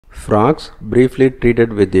Frogs briefly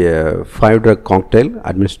treated with a 5-drug cocktail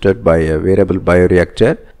administered by a wearable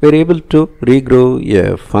bioreactor were able to regrow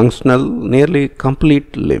a functional, nearly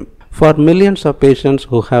complete limb. For millions of patients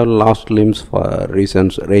who have lost limbs for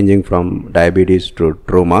reasons ranging from diabetes to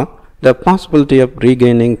trauma, the possibility of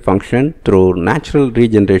regaining function through natural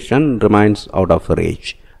regeneration remains out of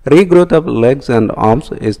reach. Regrowth of legs and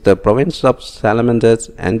arms is the province of salamanders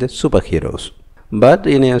and superheroes. But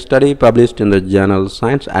in a study published in the journal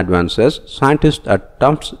Science Advances, scientists at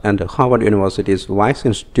Tufts and Harvard University's Weiss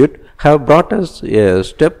Institute have brought us a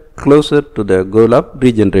step closer to the goal of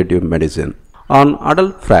regenerative medicine. On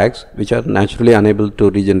adult frogs, which are naturally unable to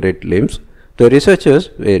regenerate limbs, the researchers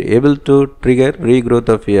were able to trigger regrowth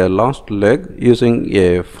of a lost leg using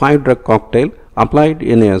a 5-drug cocktail applied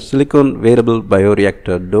in a silicone wearable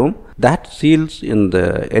bioreactor dome that seals in the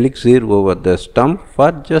elixir over the stump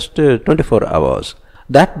for just 24 hours.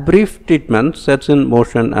 That brief treatment sets in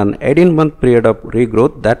motion an 18-month period of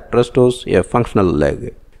regrowth that restores a functional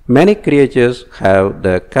leg. Many creatures have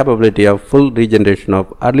the capability of full regeneration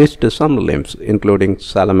of at least some limbs, including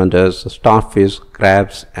salamanders, starfish,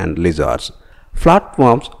 crabs, and lizards.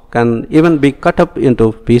 Flatworms can even be cut up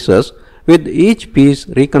into pieces, with each piece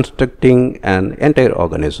reconstructing an entire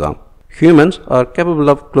organism. Humans are capable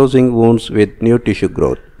of closing wounds with new tissue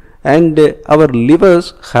growth, and our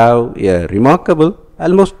livers have a remarkable,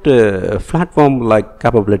 almost flatworm-like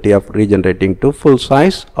capability of regenerating to full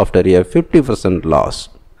size after a 50% loss.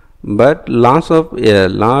 But loss of a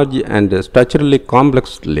large and structurally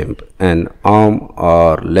complex limb, an arm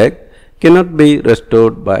or leg, cannot be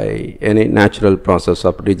restored by any natural process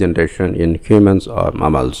of regeneration in humans or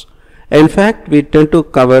mammals. In fact, we tend to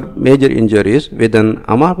cover major injuries with an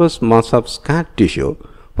amorphous mass of scar tissue,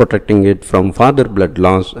 protecting it from further blood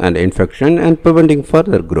loss and infection and preventing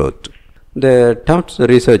further growth. The Tufts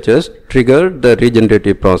researchers triggered the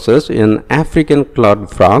regenerative process in African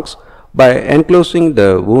clawed frogs by enclosing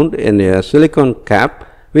the wound in a silicone cap,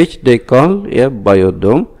 which they call a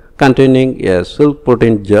biodome, containing a silk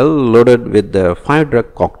protein gel loaded with the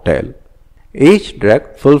 5-drug cocktail. Each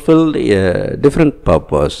drug fulfilled a different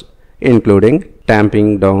purpose, including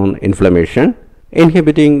tamping down inflammation,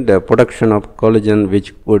 inhibiting the production of collagen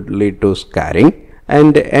which would lead to scarring,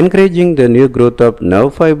 and encouraging the new growth of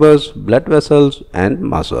nerve fibers, blood vessels, and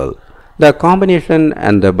muscle. The combination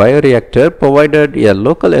and the bioreactor provided a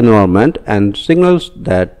local environment and signals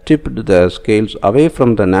that tipped the scales away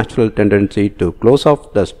from the natural tendency to close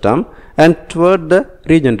off the stump and toward the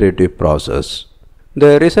regenerative process.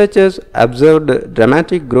 The researchers observed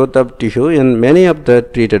dramatic growth of tissue in many of the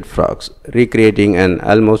treated frogs, recreating an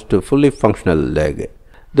almost fully functional leg.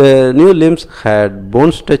 The new limbs had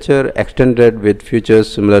bone structure extended with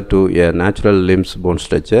features similar to a natural limb's bone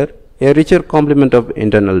structure. A richer complement of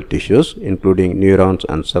internal tissues, including neurons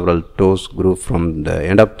and several toes, grew from the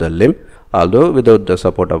end of the limb, although without the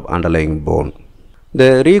support of underlying bone.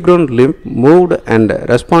 The regrown limb moved and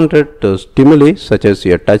responded to stimuli such as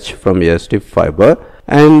a touch from a stiff fiber,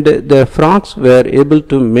 and the frogs were able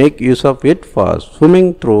to make use of it for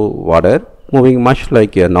swimming through water, moving much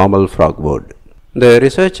like a normal frog would. The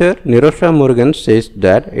researcher Nirosha Murugan says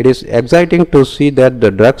that it is exciting to see that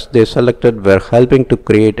the drugs they selected were helping to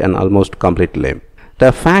create an almost complete limb.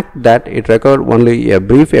 The fact that it required only a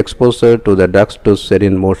brief exposure to the drugs to set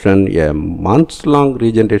in motion a months-long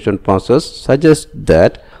regeneration process suggests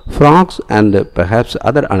that frogs and perhaps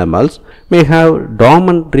other animals may have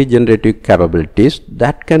dormant regenerative capabilities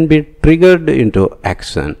that can be triggered into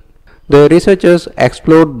action. The researchers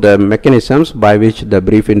explored the mechanisms by which the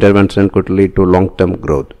brief intervention could lead to long-term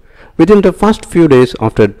growth. Within the first few days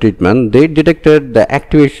after treatment, they detected the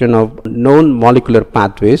activation of known molecular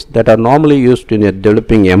pathways that are normally used in a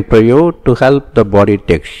developing embryo to help the body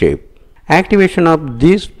take shape. Activation of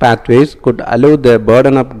these pathways could allow the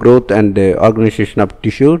burden of growth and the organization of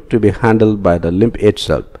tissue to be handled by the limb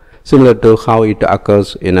itself, similar to how it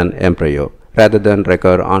occurs in an embryo, rather than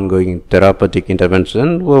require ongoing therapeutic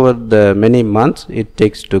intervention over the many months it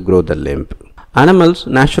takes to grow the limb. Animals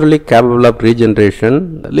naturally capable of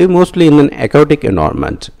regeneration live mostly in an aquatic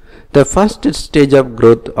environment. The first stage of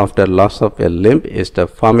growth after loss of a limb is the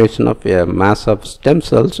formation of a mass of stem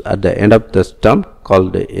cells at the end of the stump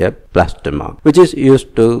called a blastema, which is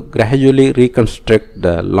used to gradually reconstruct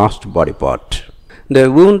the lost body part. The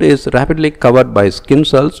wound is rapidly covered by skin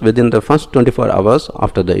cells within the first 24 hours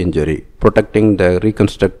after the injury, protecting the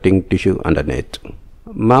reconstructing tissue underneath.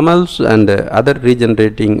 Mammals and other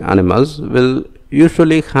regenerating animals will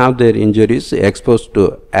usually have their injuries exposed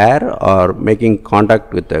to air or making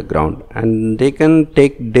contact with the ground, and they can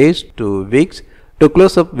take days to weeks to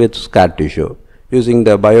close up with scar tissue. using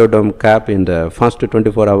the biodome cap in the first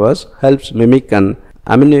 24 hours helps mimic an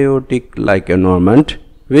amniotic-like environment,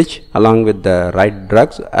 which along with the right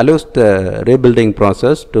drugs allows the rebuilding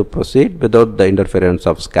process to proceed without the interference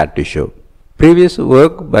of scar tissue. Previous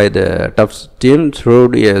work by the Tufts team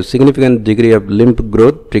showed a significant degree of lymph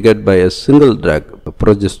growth triggered by a single drug,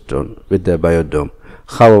 progesterone, with the biodome.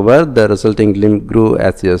 However, the resulting lymph grew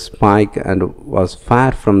as a spike and was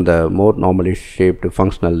far from the more normally shaped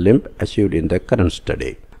functional lymph achieved in the current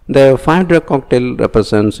study. The 5-drug cocktail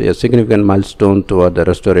represents a significant milestone toward the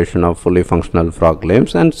restoration of fully functional frog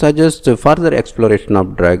limbs and suggests further exploration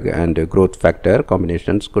of drug and growth factor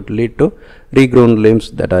combinations could lead to regrown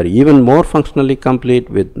limbs that are even more functionally complete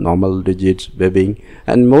with normal digits, webbing,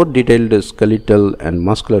 and more detailed skeletal and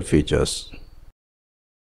muscular features.